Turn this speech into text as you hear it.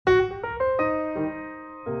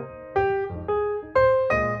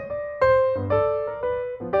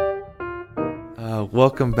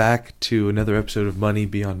welcome back to another episode of Money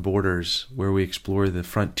Beyond Borders, where we explore the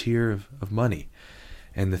frontier of money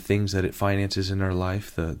and the things that it finances in our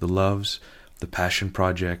life, the loves, the passion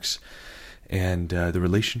projects, and the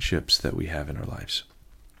relationships that we have in our lives.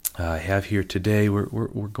 I have here today,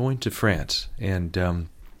 we're going to France, and I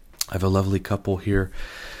have a lovely couple here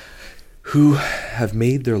who have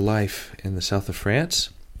made their life in the south of France,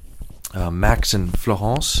 Max and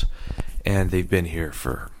Florence, and they've been here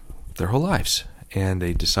for their whole lives. And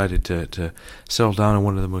they decided to settle down in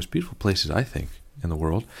one of the most beautiful places, I think, in the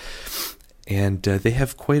world. And they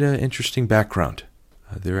have quite an interesting background.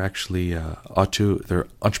 They're actually they're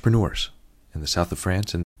entrepreneurs in the south of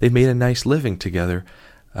France, and they've made a nice living together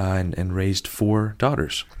and raised 4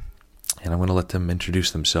 daughters. And I'm going to let them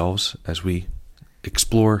introduce themselves as we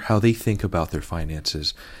explore how they think about their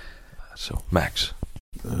finances. So, Max.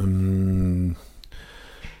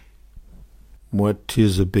 What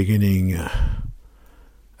is the beginning?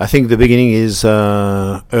 I think the beginning is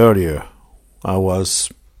earlier. I was,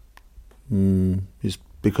 it's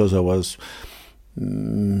because I was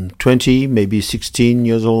 20, maybe 16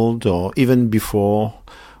 years old, or even before,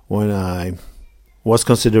 when I was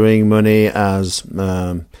considering money as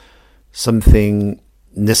something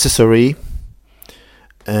necessary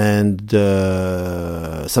and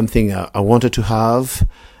something I wanted to have,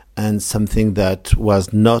 and something that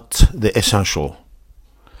was not the essential.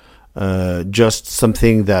 Just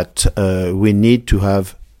something that we need to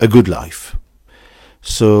have a good life.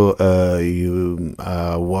 So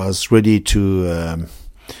I was ready to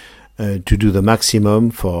do the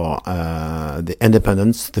maximum for the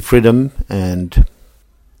independence, the freedom, and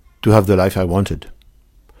to have the life I wanted.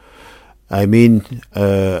 I mean,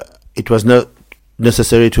 it was not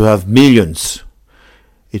necessary to have millions.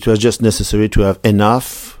 It was just necessary to have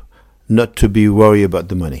enough not to be worried about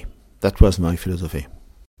the money. That was my philosophy.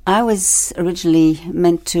 I was originally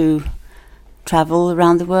meant to travel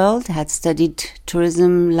around the world. I had studied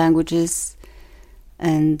tourism, languages,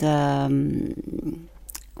 and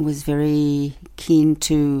was very keen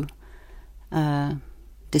to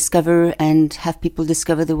discover and have people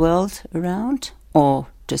discover the world around, or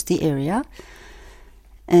just the area.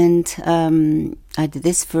 And I did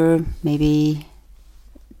this for maybe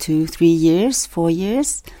 2, 3 years, 4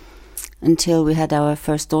 years, until we had our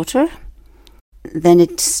first daughter. Then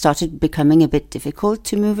it started becoming a bit difficult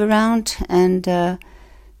to move around, and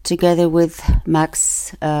together with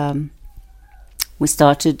Max, we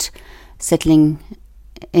started settling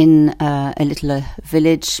in a little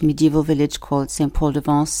village, medieval village called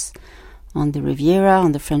Saint-Paul-de-Vence on the Riviera,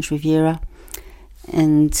 on the French Riviera.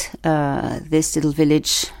 And this little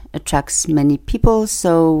village attracts many people,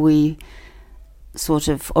 so we sort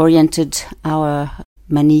of oriented our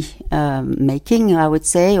money making, I would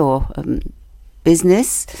say, or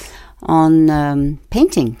business on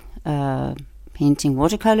painting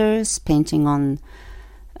watercolors, painting on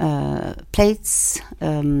plates,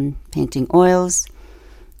 painting oils.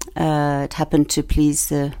 It happened to please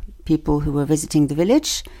the people who were visiting the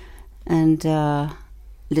village, and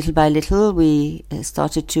little by little we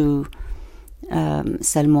started to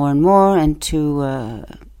sell more and more, and to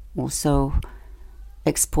also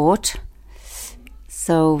export.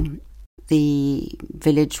 So the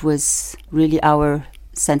village was really our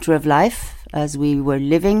center of life, as we were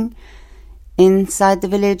living inside the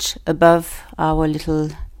village, above our little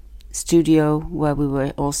studio, where we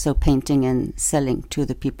were also painting and selling to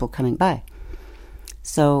the people coming by.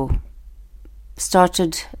 So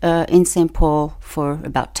started in St. Paul for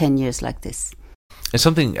about 10 years like this. And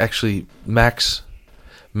something actually Max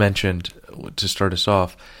mentioned to start us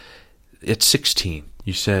off, at 16,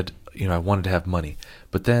 you said, I wanted to have money.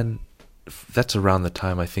 But then that's around the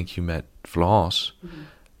time I think you met Florence. Mm-hmm.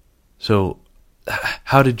 So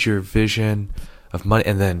how did your vision of money,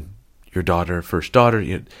 and then your first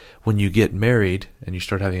daughter, when you get married and you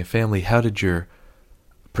start having a family, how did your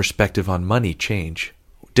perspective on money change?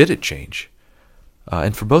 Did it change?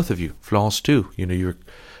 And for both of you, Florence too, your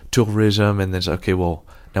tourism, and then okay, well,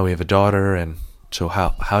 now we have a daughter, and so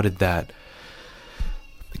how did that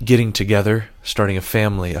getting together, starting a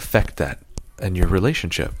family, affect that and your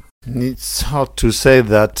relationship? It's hard to say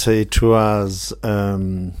that it was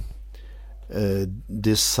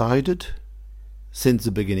decided since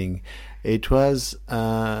the beginning. It was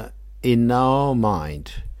in our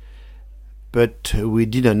mind, but we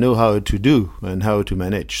didn't know how to do and how to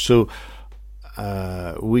manage. So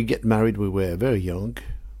we get married, we were very young,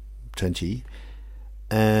 20,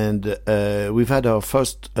 and we've had our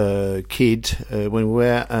first kid when we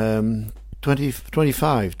were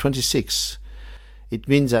 25, 26. It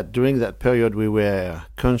means that during that period we were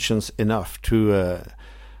conscious enough to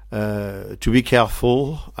to be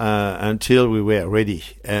careful until we were ready.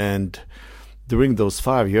 And during those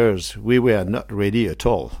 5 years, we were not ready at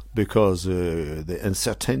all because the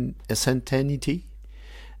uncertainty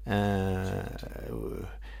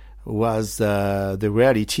was the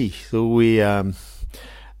reality. So we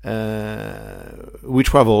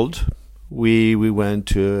traveled. We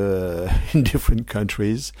went in different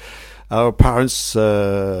countries. Our parents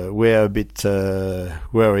were a bit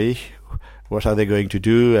worried. What are they going to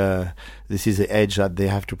do? This is the age that they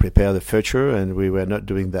have to prepare the future, and we were not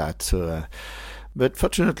doing that. So, but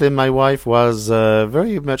fortunately, my wife was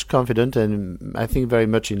very much confident, and I think very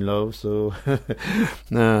much in love. So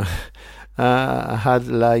I had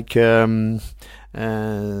like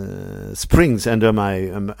springs under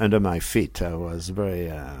my feet. I was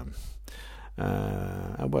very.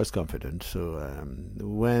 I was confident. So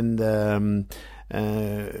when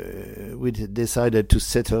we decided to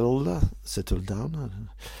settle down,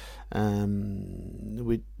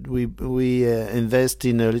 we invest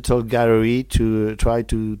in a little gallery to try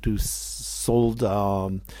to sold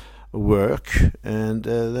our work, and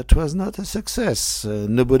that was not a success.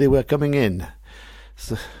 Nobody were coming in,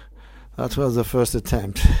 so that was the first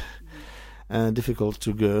attempt. Difficult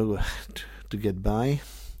to get by.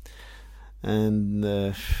 And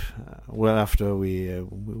well, after we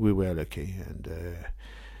were lucky,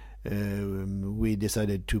 and we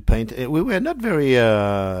decided to paint. We were not very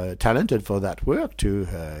talented for that work too.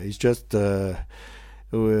 It's just we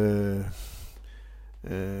were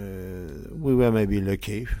maybe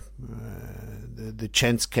lucky. The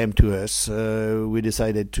chance came to us. We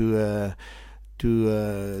decided to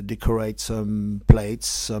decorate some plates,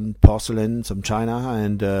 some porcelain, some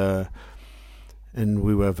china, and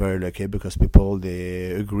we were very lucky because people,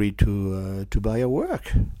 they agreed to buy our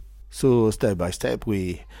work. So step by step,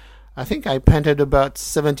 I think I painted about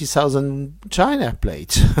 70,000 china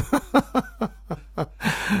plates.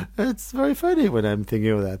 It's very funny when I'm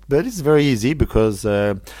thinking of that, but it's very easy because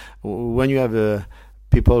when you have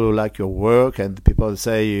people who like your work and people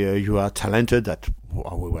say you are talented, that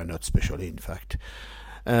we were not specially, in fact.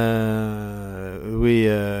 You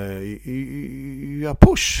are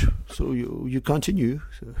push, so you continue.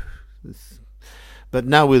 So but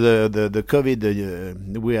now with the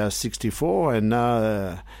COVID, we are 64, and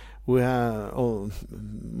now we are all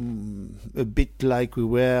a bit like we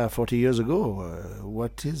were 40 years ago.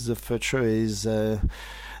 What is the future is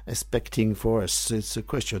expecting for us? It's a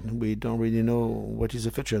question. We don't really know what is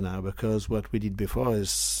the future now, because what we did before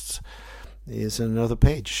is another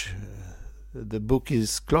page. The book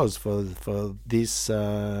is closed for this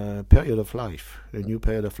period of life. A new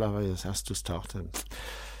period of life has to start.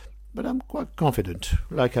 But I'm quite confident,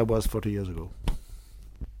 like I was 40 years ago.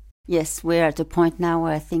 Yes, we're at a point now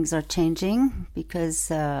where things are changing,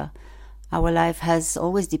 because our life has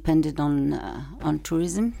always depended on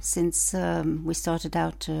tourism since we started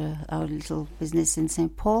out our little business in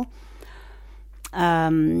St. Paul.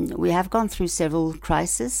 We have gone through several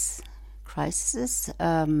crises.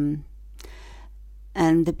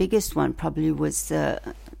 And the biggest one probably was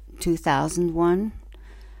 2001,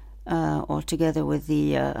 altogether with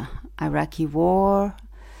the Iraqi war,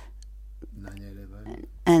 9/11,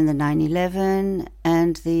 and the 9/11,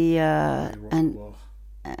 and the war.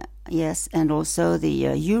 Yes, and also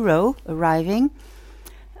the euro arriving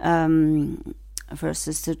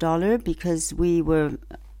versus the dollar, because we were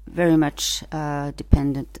very much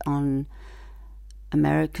dependent on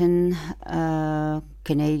American,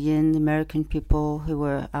 Canadian, American people who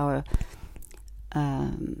were our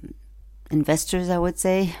investors, I would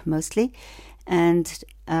say, mostly. And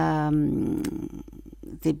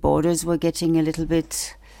the borders were getting a little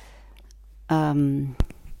bit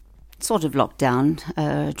sort of locked down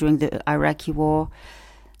during the Iraqi war.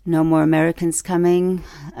 No more Americans coming.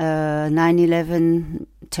 9/11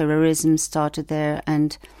 terrorism started there,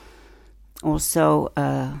 and also,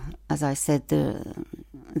 as I said,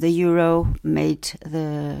 the euro made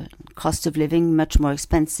the cost of living much more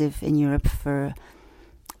expensive in Europe for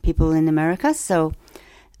people in America. So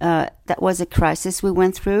that was a crisis we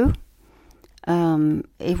went through.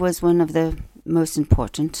 It was one of the most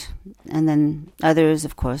important. And then others,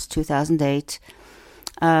 of course, 2008.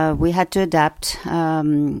 We had to adapt.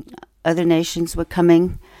 Other nations were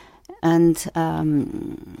coming, and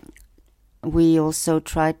we also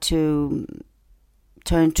tried to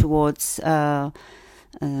turn towards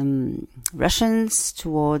Russians,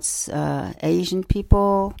 towards Asian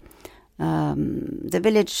people. The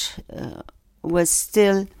village was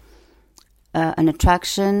still an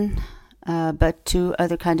attraction, but to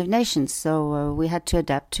other kind of nations. So we had to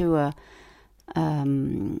adapt to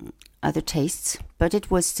other tastes, but it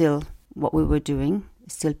was still what we were doing.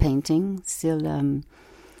 still painting, still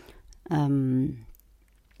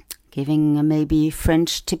giving maybe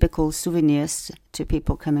French typical souvenirs to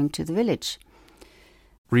people coming to the village.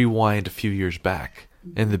 Rewind a few years back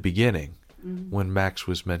in the beginning, when Max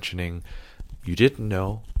was mentioning you didn't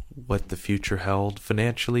know what the future held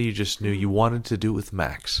financially, you just knew you wanted to do it with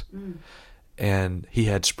Max. And he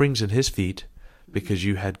had springs in his feet because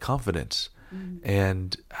you had confidence.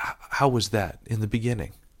 And how was that in the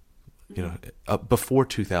beginning? Before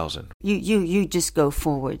 2000. You just go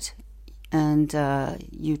forward, and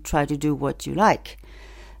you try to do what you like.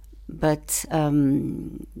 But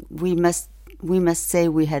we must say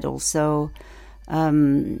we had also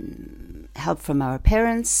help from our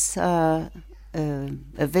parents, a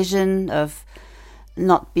vision of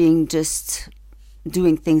not being just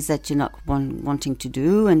doing things that you're not wanting to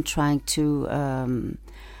do, and trying to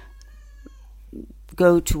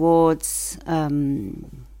go towards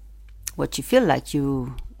what you feel like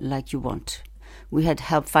you want. We had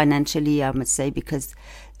help financially, I must say, because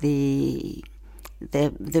the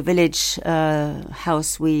village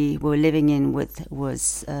house we were living in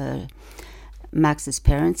was Max's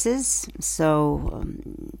parents'. So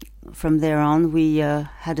from there on, we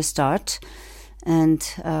had a start,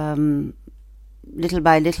 and little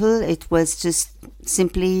by little, it was just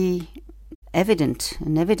simply evidence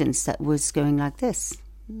that was going like this.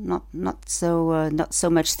 Not so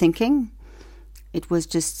much thinking. It was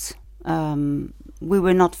just we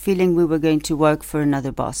were not feeling we were going to work for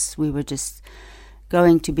another boss. We were just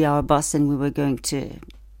going to be our boss, and we were going to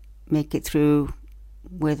make it through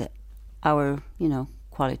with our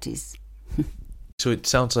qualities. So it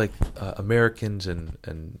sounds like Americans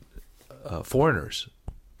and foreigners,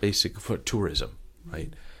 basic for tourism,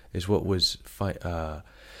 right, is what was the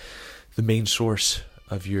main source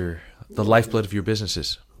of the lifeblood of your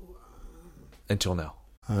businesses until now.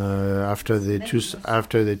 After the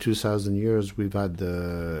 2000 years, we've had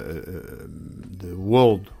the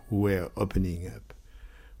world were opening up.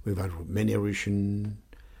 We've had many Russian,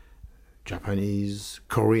 Japanese,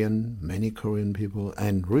 Korean, many Korean people,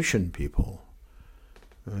 and Russian people.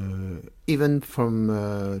 Even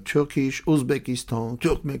from Turkish, Uzbekistan,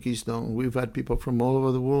 Turkmenistan, we've had people from all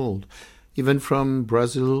over the world. Even from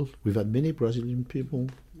Brazil, we've had many Brazilian people.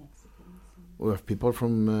 We have people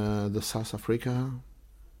from the South Africa.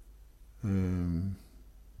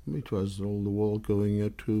 It was all the world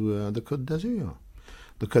going to the Côte d'Azur.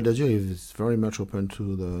 The Côte d'Azur is very much open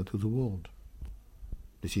to the world.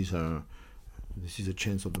 This is a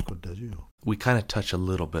chance of the Côte d'Azur. We kind of touch a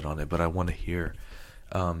little bit on it, but I want to hear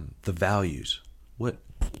the values.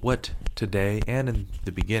 What today and in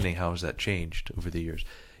the beginning, how has that changed over the years?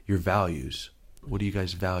 Your values. What do you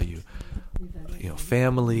guys value?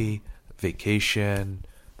 Family, vacation,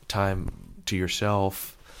 time to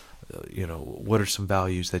yourself. What are some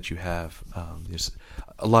values that you have? There's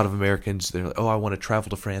a lot of Americans. They're like, I want to travel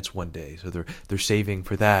to France one day, so they're saving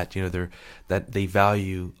for that. They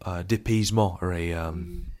value dépaysement, or I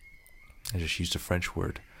just used a French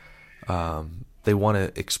word. They want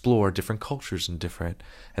to explore different cultures and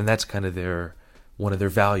that's kind of one of their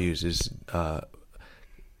values is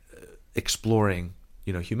exploring.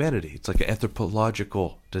 Humanity. It's like an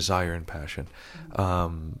anthropological desire and passion.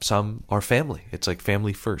 Some are family. It's like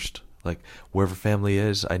family first. Like wherever family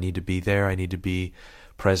is, I need to be there. I need to be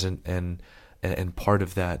present and part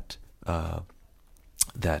of that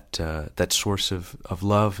source of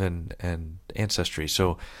love and ancestry.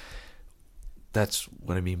 So that's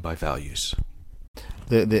what I mean by values.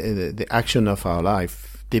 The action of our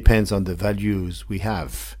life depends on the values we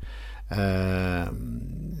have.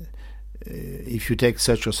 If you take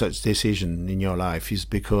such or such decision in your life, is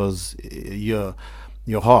because your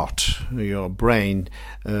heart, your brain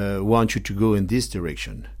wants you to go in this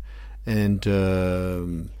direction. And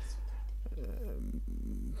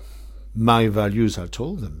my values, I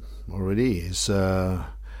told them already, is having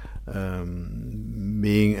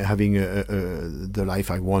the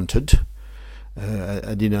life I wanted.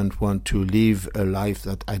 I didn't want to live a life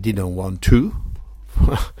that I didn't want to.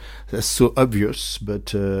 That's so obvious,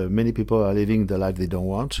 but many people are living the life they don't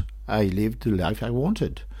want. I lived the life I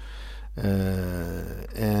wanted.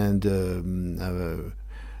 And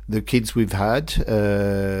the kids we've had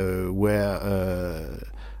were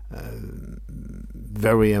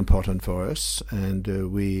very important for us, and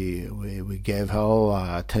we gave all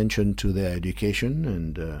our attention to their education,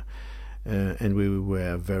 and we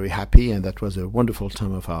were very happy, and that was a wonderful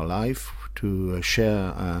time of our life to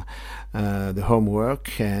share the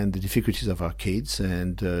homework and the difficulties of our kids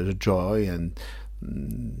and the joy. And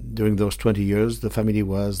during those 20 years, the family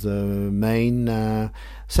was the main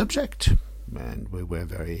subject, and we were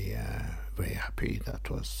very very happy. That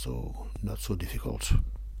was not so difficult.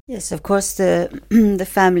 Yes, of course, the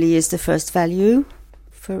family is the first value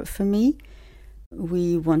for me.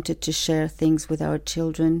 We wanted to share things with our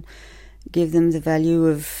children, give them the value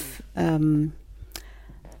of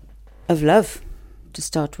love to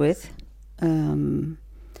start with,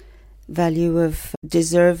 value of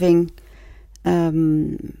deserving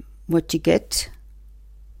what you get.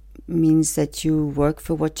 Means that you work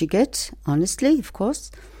for what you get, honestly, of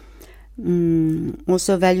course.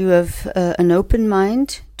 Also value of an open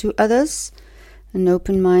mind to others, an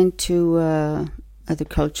open mind to other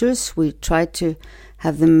cultures. We tried to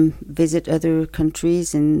have them visit other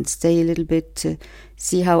countries and stay a little bit to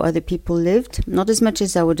see how other people lived. Not as much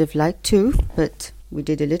as I would have liked to, but we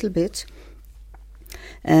did a little bit.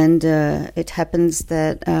 And it happens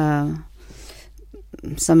that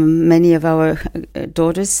many of our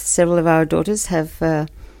daughters, several of our daughters have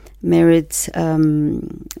married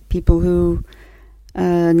people who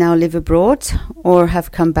now live abroad or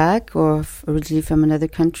have come back or originally from another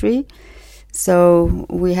country. So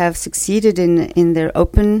we have succeeded in their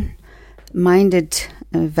open-minded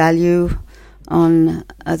value on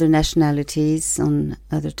other nationalities, on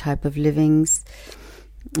other type of livings.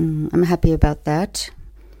 I'm happy about that.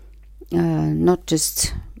 Not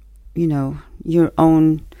just, your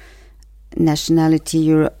own nationality,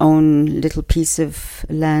 your own little piece of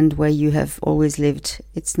land where you have always lived.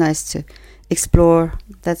 It's nice to explore.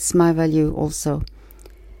 That's my value also.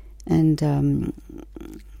 And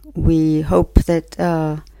we hope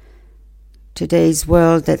that today's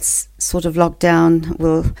world that's sort of locked down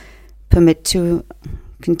will permit to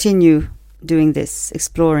continue doing this,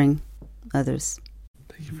 exploring others.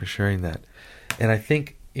 Thank you for sharing that. And I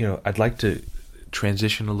think, I'd like to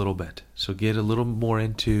transition a little bit. So get a little more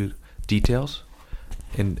into details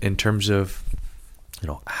in terms of,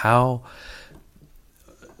 how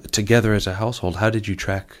together as a household, how did you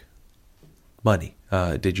track money?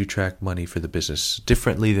 Did you track money for the business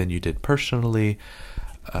differently than you did personally?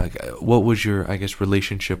 What was your,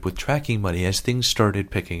 relationship with tracking money as things started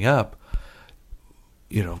picking up?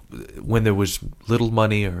 When there was little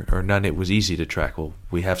money or none, it was easy to track. Well,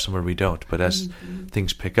 we have some or we don't. But as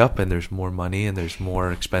things pick up and there's more money and there's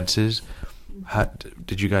more expenses,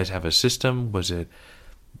 did you guys have a system? Was it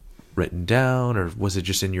written down, or was it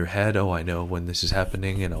just in your head? Oh, I know when this is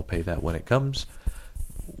happening and I'll pay that when it comes.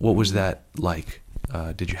 What was that like?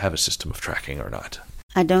 Did you have a system of tracking or not?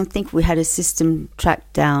 I don't think we had a system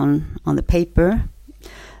tracked down on the paper.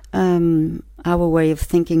 Our way of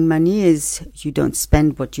thinking money is you don't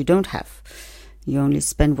spend what you don't have. You only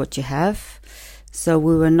spend what you have. So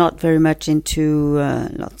we were not very much into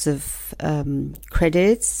lots of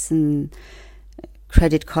credits and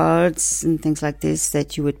credit cards and things like this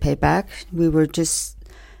that you would pay back. We were just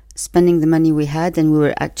spending the money we had, and we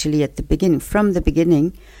were actually from the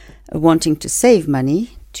beginning, wanting to save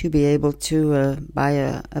money to be able to buy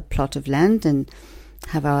a plot of land and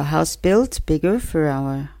have our house built bigger for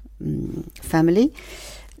our family.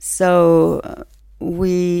 So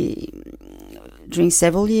during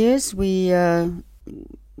several years, we have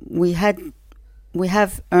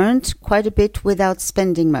earned quite a bit without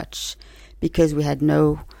spending much, because we had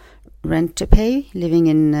no rent to pay, living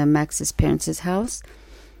in Max's parents' house.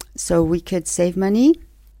 So we could save money.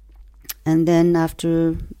 And then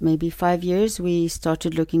after maybe 5 years, we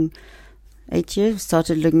started looking, 8 years, we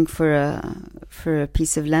started looking for a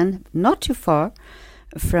piece of land not too far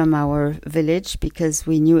from our village, because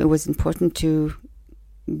we knew it was important to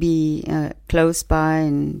be close by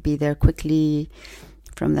and be there quickly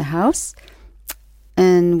from the house.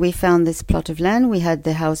 And we found this plot of land. We had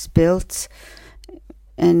the house built,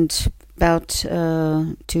 and about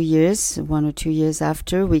 2 years, 1 or 2 years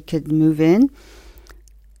after, we could move in,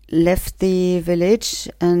 left the village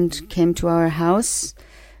and came to our house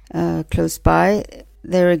close by.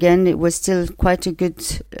 There again, it was still quite a good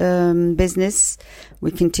business.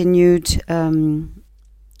 We continued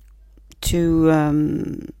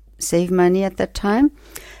to save money at that time.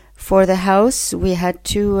 For the house, we had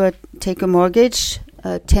to take a mortgage,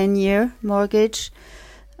 a 10-year mortgage,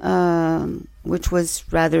 which was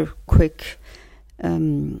rather quick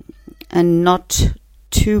and not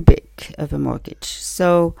too big of a mortgage.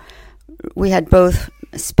 So we had both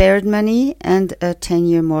spared money and a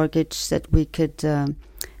 10-year mortgage that we could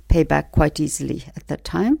pay back quite easily at that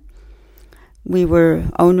time. We were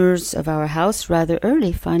owners of our house rather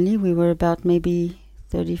early, finally. We were about maybe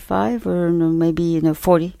 35 or maybe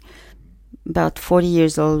 40. About 40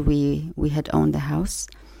 years old, we had owned the house.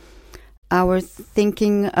 Our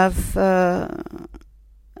thinking of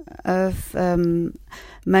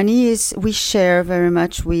money is we share very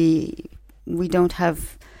much. We don't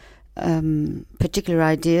have particular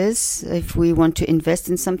ideas. If we want to invest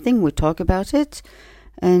in something, we talk about it,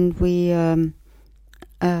 and we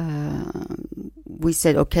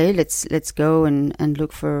said, okay, let's go and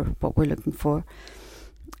look for what we're looking for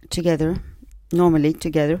together. Normally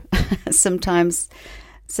together. Sometimes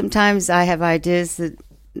I have ideas that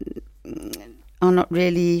are not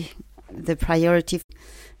really the priority.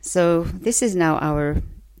 So this is now our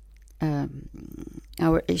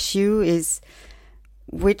issue is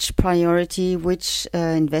which priority, which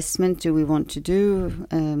investment do we want to do,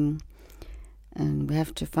 and we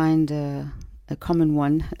have to find a common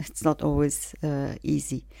one. It's not always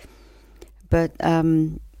easy, but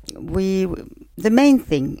the main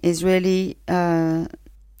thing is really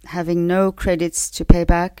having no credits to pay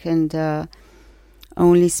back and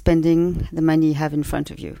only spending the money you have in front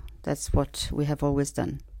of you. That's what we have always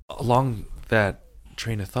done. Along that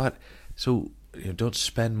train of thought, so don't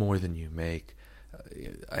spend more than you make.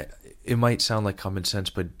 It might sound like common sense,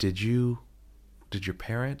 but did your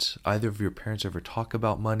parents, either of your parents, ever talk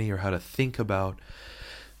about money or how to think about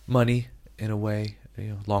money in a way?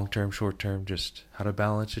 Long-term, short-term, just how to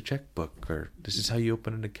balance a checkbook, or this is how you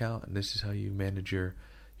open an account, and this is how you manage your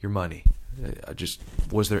money.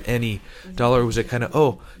 Was there any dollar? Was it kind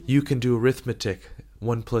of, you can do arithmetic,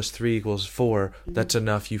 1 + 3 = 4, that's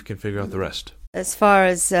enough, you can figure out the rest? As far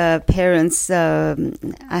as parents,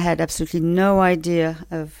 I had absolutely no idea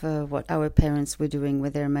of what our parents were doing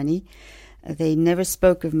with their money. They never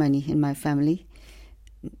spoke of money in my family.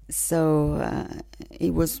 So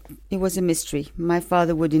it was a mystery. My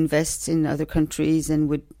father would invest in other countries and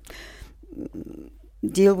would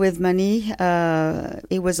deal with money.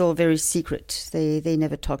 It was all very secret. They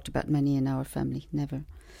never talked about money in our family, never.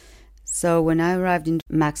 So when I arrived in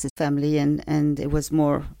Max's family and it was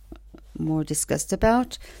more discussed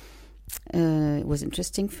about, it was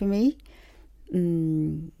interesting for me.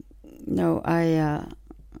 No, I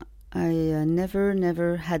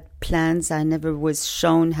never had plans. I never was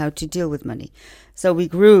shown how to deal with money. So we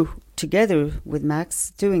grew together with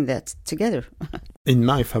Max doing that together. In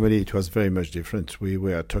my family, it was very much different. We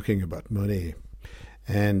were talking about money,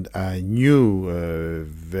 and I knew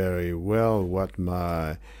very well what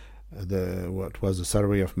was the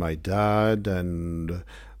salary of my dad and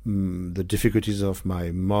the difficulties of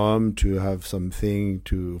my mom to have something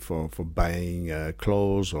for buying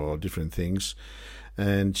clothes or different things.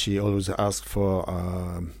 And she always asked for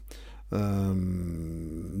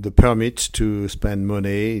the permit to spend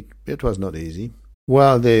money. It was not easy.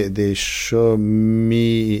 Well, they show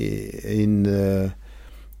me in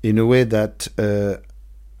a way that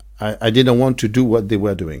I didn't want to do what they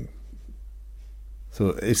were doing. So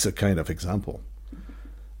it's a kind of example.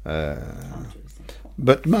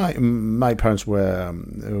 But my parents were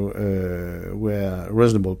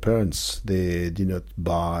reasonable parents. They did not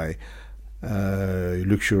buy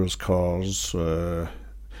luxurious cars.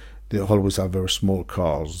 They always have very small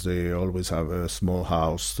cars. They always have a small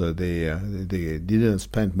house. They didn't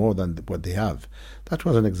spend more than what they have. That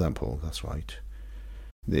was an example. That's right.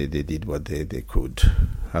 They did what they could,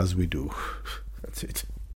 as we do. That's it.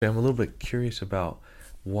 I'm a little bit curious about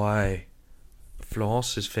why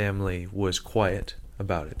Florence's family was quiet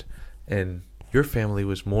about it, and your family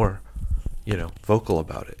was more vocal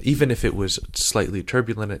about it. Even if it was slightly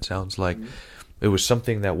turbulent, it sounds like it was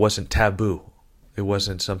something that wasn't taboo. It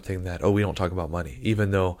wasn't something that, we don't talk about money.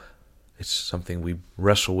 Even though it's something we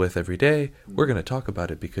wrestle with every day, we're going to talk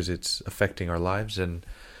about it because it's affecting our lives and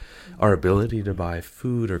our ability to buy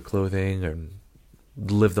food or clothing and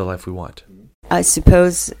live the life we want. I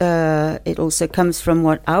suppose it also comes from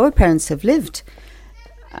what our parents have lived.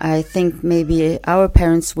 I think maybe our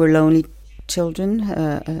parents were lonely children,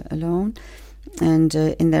 alone, and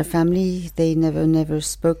in their family they never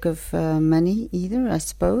spoke of money either, I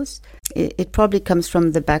suppose. It probably comes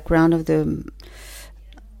from the background of the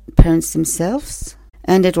parents themselves,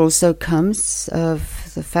 and it also comes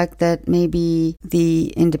of the fact that maybe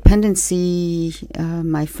the independency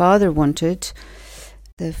my father wanted,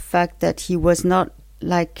 the fact that he was not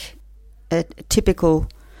like a typical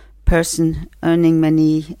person earning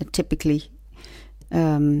money typically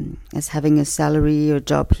as having a salary or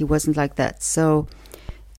job. He wasn't like that. So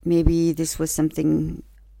maybe this was something,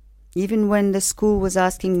 even when the school was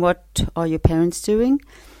asking, what are your parents doing?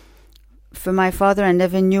 For my father, I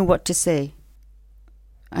never knew what to say.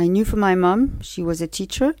 I knew for my mom, she was a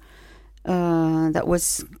teacher. That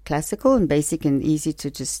was classical and basic and easy to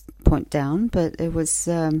just point down, but it was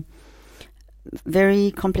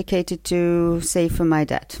very complicated to say for my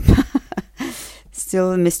dad.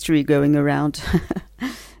 Still a mystery going around.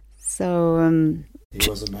 So he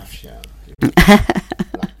was a mafia. Black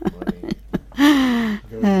money.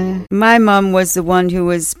 Very My mom was the one who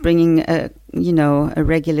was bringing a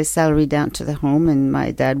regular salary down to the home, and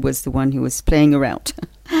my dad was the one who was playing around.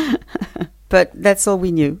 But that's all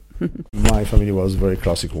we knew. My family was very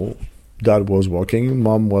classical. Dad was working,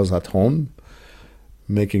 mom was at home,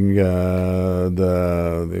 making doing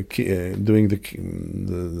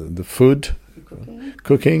the food,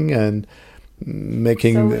 cooking and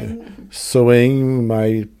making sewing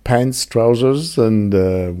my pants, trousers, and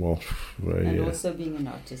and also being an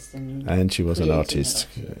artist. And she was an artist,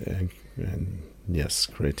 and yes,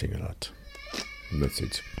 creating a lot. That's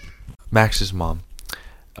it. Max's mom,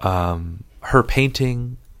 her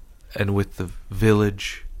painting, and with the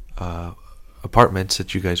village apartments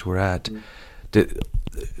that you guys were at,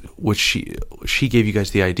 she gave you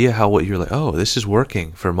guys the idea what you're like, oh, this is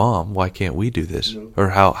working for mom, why can't we do this? No. Or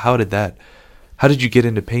how did you get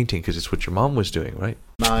into painting? Because it's what your mom was doing, right?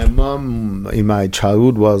 My mom in my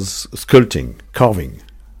childhood was sculpting, carving.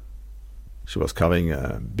 She was carving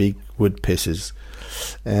big wood pieces,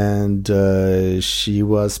 and she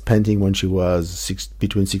was painting when she was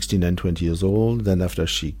between 16 and 20 years old. Then after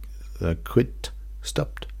she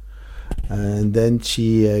stopped. And then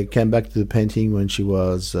she came back to the painting when she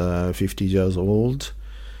was 50 years old.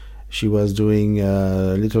 She was doing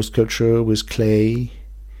a little sculpture with clay,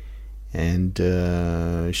 and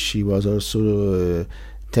she was also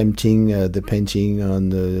attempting the painting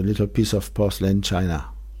on a little piece of porcelain china.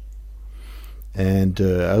 And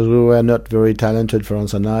as we were not very talented,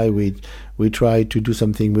 Florence and I, we tried to do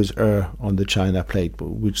something with her on the china plate,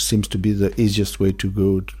 which seems to be the easiest way to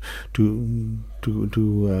go to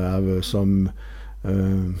have some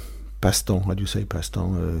passe-temps. How do you say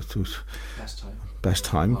passe-temps?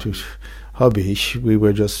 Pastime, to hobby. We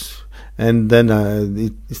were just, and then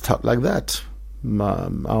it started like that. My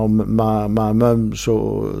mom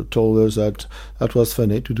told us that was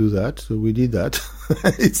funny to do that, so we did that.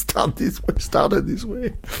 It started this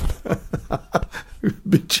way.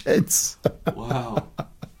 Big chance. Wow.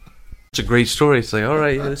 It's a great story. It's like, all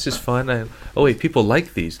right, this is fun. Oh wait, people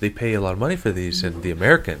like these. They pay a lot of money for these, and the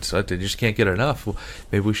Americans, they just can't get enough. Well,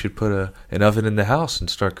 maybe we should put an oven in the house and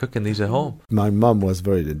start cooking these at home. My mom was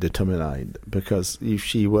very determined, because if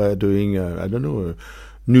she were doing,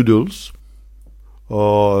 noodles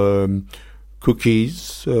or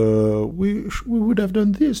cookies, we would have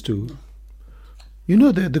done this too. You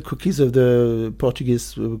know the cookies of the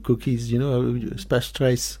Portuguese cookies,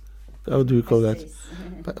 pastéis. How do you call that?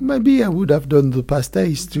 But maybe I would have done the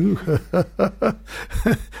pastéis too.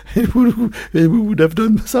 We would have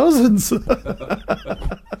done thousands.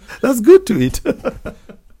 That's good to eat.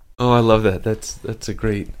 Oh, I love that. That's a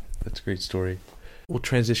great story. We'll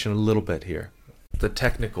transition a little bit here. The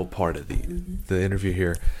technical part of the interview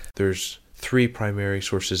here. There's 3 primary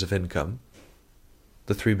sources of income.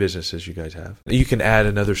 The 3 businesses you guys have. You can add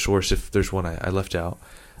another source if there's one I left out.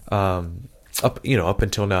 Up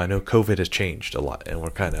until now, I know COVID has changed a lot, and we're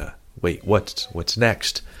kind of what's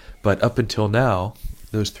next? But up until now,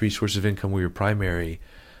 those 3 sources of income were your primary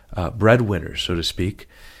breadwinners, so to speak.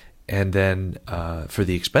 And then for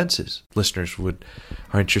the expenses, listeners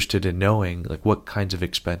are interested in knowing like what kinds of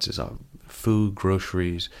expenses, food,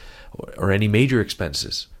 groceries, or any major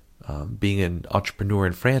expenses. Being an entrepreneur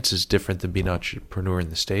in France is different than being an entrepreneur in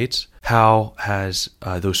the States. How has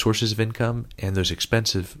those sources of income and those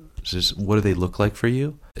expenses, what do they look like for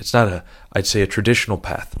you? It's not I'd say a traditional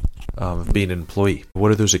path of being an employee. What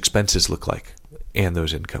do those expenses look like and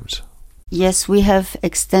those incomes? Yes, we have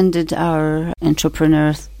extended our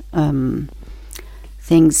entrepreneur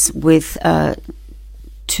things with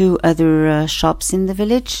 2 other shops in the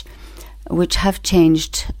village, which have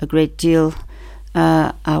changed a great deal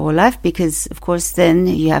our life, because of course then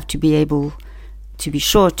you have to be able to be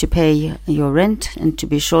sure to pay your rent and to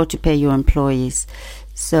be sure to pay your employees.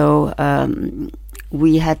 So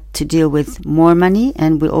we had to deal with more money,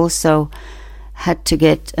 and we also had to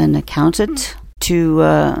get an accountant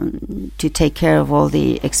to take care of all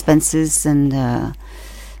the expenses and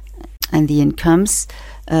the incomes.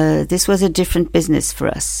 This was a different business for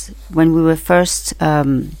us. When we were first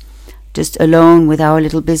just alone with our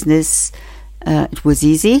little business, it was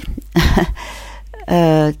easy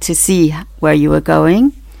to see where you were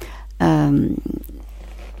going.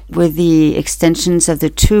 With the extensions of the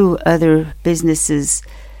 2 other businesses,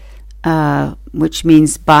 which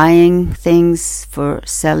means buying things for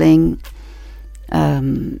selling,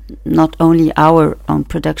 not only our own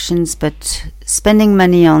productions, but spending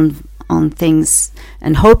money on things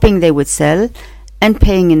and hoping they would sell, and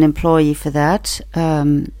paying an employee for that,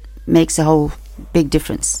 makes a whole big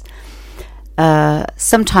difference.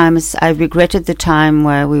 Sometimes I regretted the time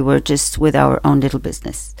where we were just with our own little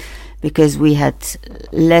business, because we had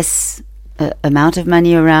less amount of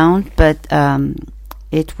money around, but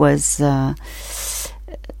it was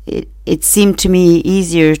it seemed to me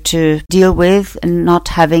easier to deal with and not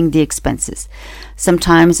having the expenses.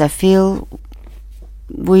 Sometimes I feel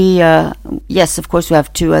yes, of course we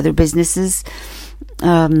have 2 other businesses.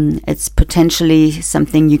 It's potentially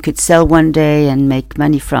something you could sell one day and make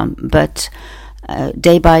money from, but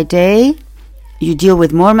day by day you deal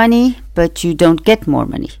with more money, but you don't get more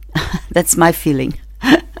money. That's my feeling.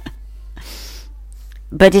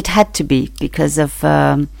 But it had to be because of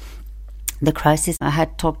the crisis I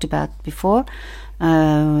had talked about before.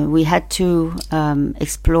 We had to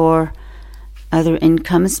explore other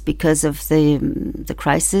incomes because of the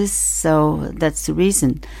crisis, so that's the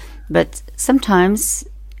reason. But sometimes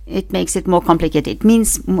it makes it more complicated. It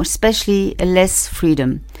means more, especially less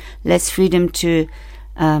freedom to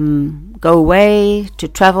go away, to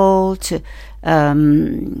travel, to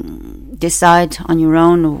decide on your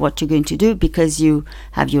own what you're going to do, because you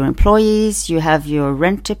have your employees, you have your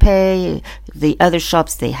rent to pay, the other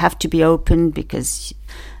shops, they have to be open because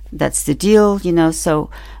that's the deal, so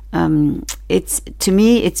it's, to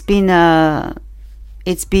me, it's been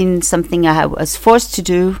something I was forced to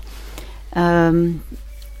do,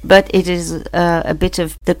 but it is a bit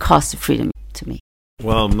of the cost of freedom to me.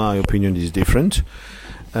 Well, my opinion is different.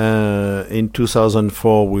 In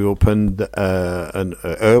 2004, we opened an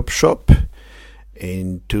herb shop.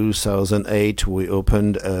 In 2008, we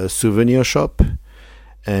opened a souvenir shop.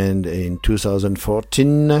 And in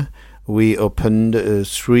 2014, we opened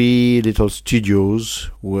 3 little studios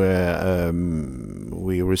where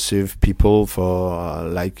we receive people for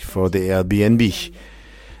the Airbnb.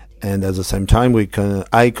 And at the same time,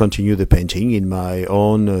 I continue the painting in my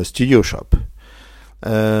own studio shop.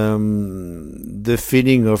 The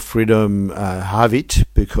feeling of freedom, I have it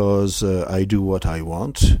because I do what I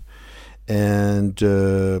want, and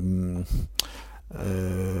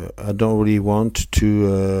I don't really want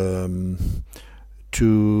to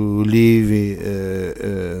live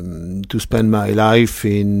to spend my life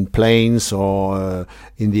in planes or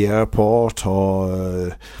in the airport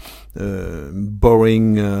or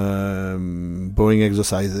boring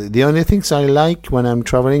exercise. The only things I like when I'm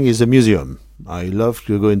traveling is the museum. I love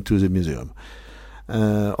to go into the museum.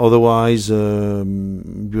 Otherwise,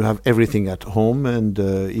 you have everything at home, and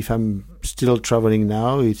if I'm still traveling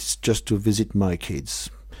now, it's just to visit my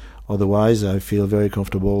kids. Otherwise, I feel very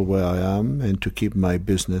comfortable where I am and to keep my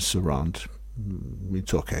business around.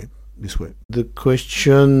 It's okay this way. The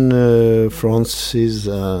question France is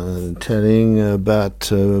telling about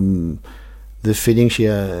the feeling she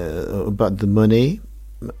about the money.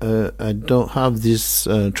 I don't have this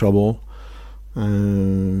trouble.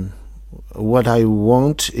 What I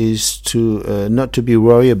want is to not to be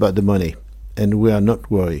worried about the money, and we are not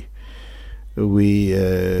worried.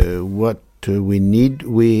 What we need,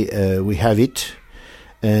 we have it,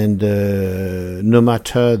 and no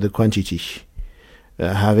matter the quantity.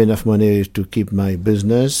 I have enough money to keep my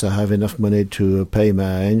business. I have enough money to pay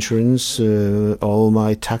my insurance, all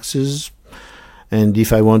my taxes. And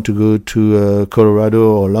if I want to go to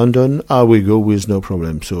Colorado or London, I will go with no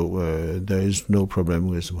problem. So there is no problem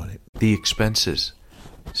with money. The expenses.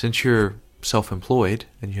 Since you're self-employed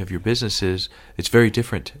and you have your businesses, it's very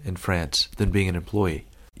different in France than being an employee.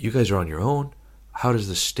 You guys are on your own. How does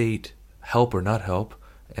the state help or not help?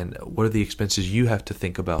 And what are the expenses you have to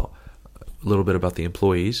think about? A little bit about the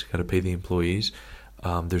employees, got to pay the employees.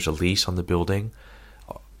 There's a lease on the building.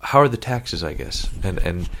 How are the taxes, I guess?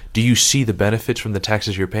 And do you see the benefits from the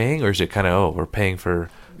taxes you're paying, or is it kind of, we're paying for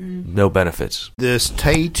no benefits? The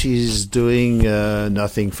state is doing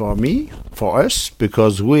nothing for us,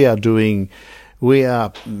 because we are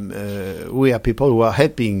people who are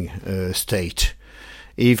helping state.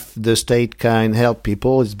 If the state can help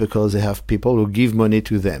people, it's because they have people who give money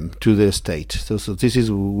to them, to the state. So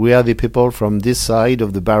we are the people from this side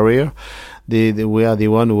of the barrier. We are the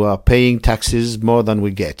one who are paying taxes more than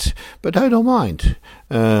we get. But I don't mind.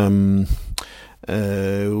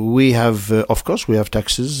 We have, of course, we have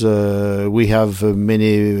taxes. We have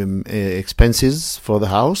many expenses for the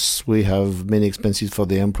house. We have many expenses for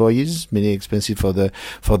the employees, many expenses for the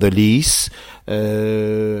lease.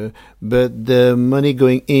 But the money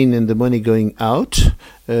going in and the money going out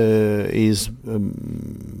is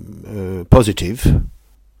positive.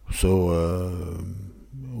 So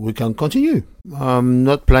we can continue. I'm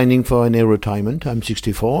not planning for any retirement. I'm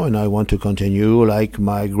 64 and I want to continue like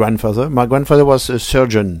my grandfather. My grandfather was a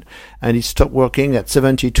surgeon and he stopped working at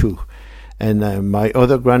 72. And my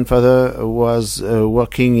other grandfather was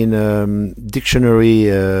working in dictionary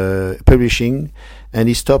publishing, and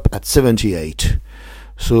he stopped at 78.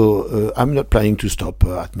 So I'm not planning to stop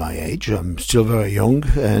at my age. I'm still very young,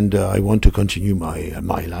 and I want to continue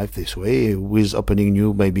my life this way, with opening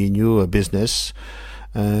new business,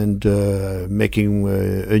 and making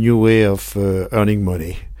a new way of earning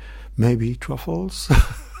money. Maybe truffles.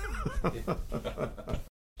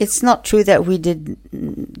 It's not true that we did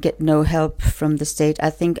get no help from the state.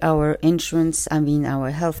 I think our insurance,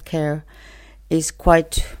 our healthcare, is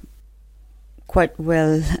quite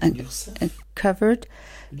well covered.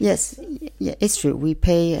 Yes, yeah, it's true. We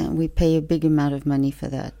pay a big amount of money for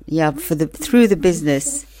that. Yeah, through the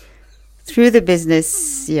business.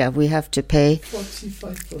 Yeah, we have to pay.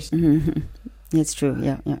 45%. Mm-hmm. It's true.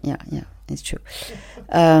 Yeah. It's true.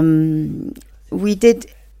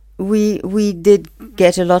 We did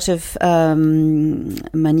get a lot of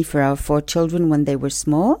money for our 4 children when they were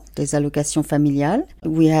small, des allocations familiales.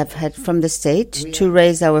 We have had from the state to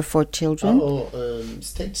raise our 4 children.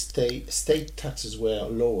 State taxes were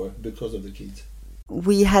lower because of the kids.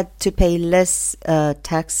 We had to pay less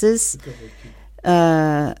taxes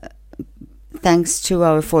thanks to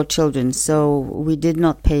our 4 children. So we did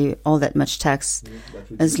not pay all that much tax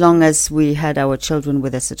as long as we had our children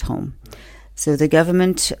with us at home. So the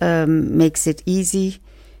government makes it easy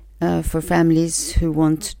for families who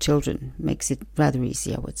want children. Makes it rather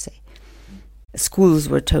easy, I would say. Schools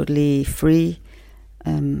were totally free.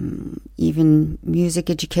 Even music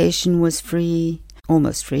education was free,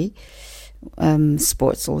 almost free.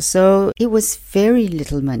 Sports also. It was very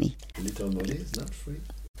little money. Little money is not free.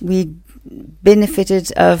 We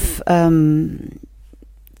benefited of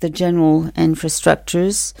the general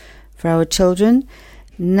infrastructures for our children.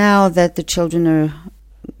 Now that the children are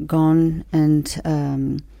gone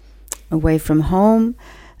and away from home,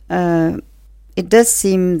 it does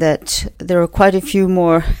seem that there are quite a few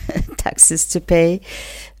more taxes to pay.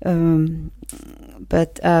 We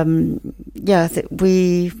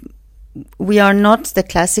are not the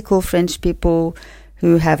classical French people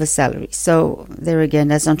who have a salary. So there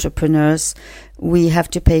again, as entrepreneurs, we have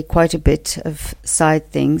to pay quite a bit of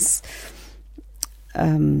side things.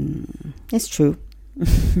 It's true.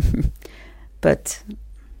 But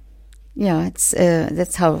yeah, it's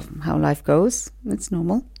that's how life goes. It's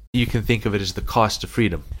normal. You can think of it as the cost of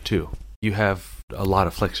freedom too. You have a lot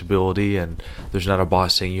of flexibility, and there's not a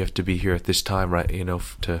boss saying you have to be here at this time, right?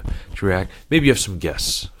 To react. Maybe you have some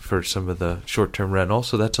guests for some of the short-term rental,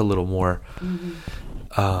 so that's a little more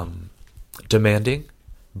demanding.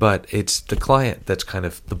 But it's the client that's kind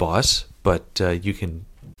of the boss. But you can.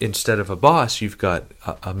 Instead of a boss, you've got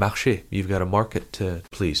a marché, you've got a market to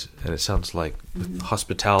please. And it sounds like with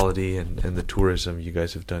hospitality and the tourism, you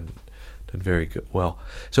guys have done very good. Well,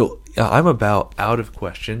 so I'm about out of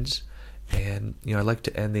questions, and I like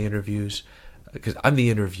to end the interviews because I'm the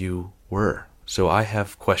interviewer. So I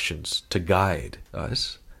have questions to guide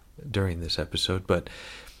us during this episode, but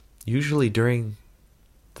usually during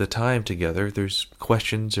the time together, there's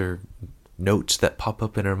questions or notes that pop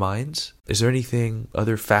up in our minds. Is there anything,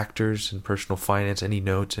 other factors in personal finance, any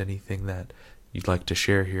notes, anything that you'd like to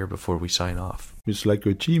share here before we sign off? It's like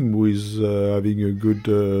a team who is having a good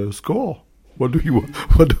score. What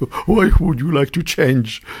would you like to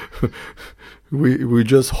change? We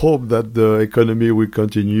just hope that the economy will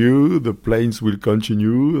continue, the planes will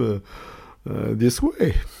continue this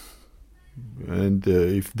way. And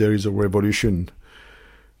if there is a revolution,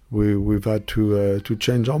 we've had to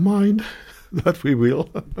change our mind. That we will.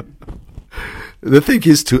 The thing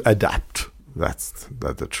is to adapt. That's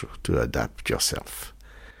the truth. To adapt yourself,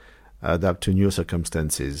 adapt to new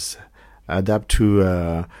circumstances, adapt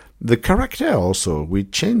to the character. Also, we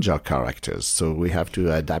change our characters, so we have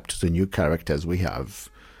to adapt to the new characters we have.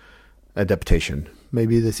 Adaptation.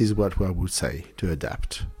 Maybe this is what I would say, to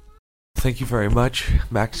adapt. Thank you very much,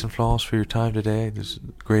 Max and Florence, for your time today. This is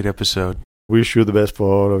a great episode. Wish you the best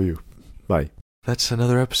for all of you. Bye. That's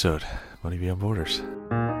another episode. Money Beyond Borders.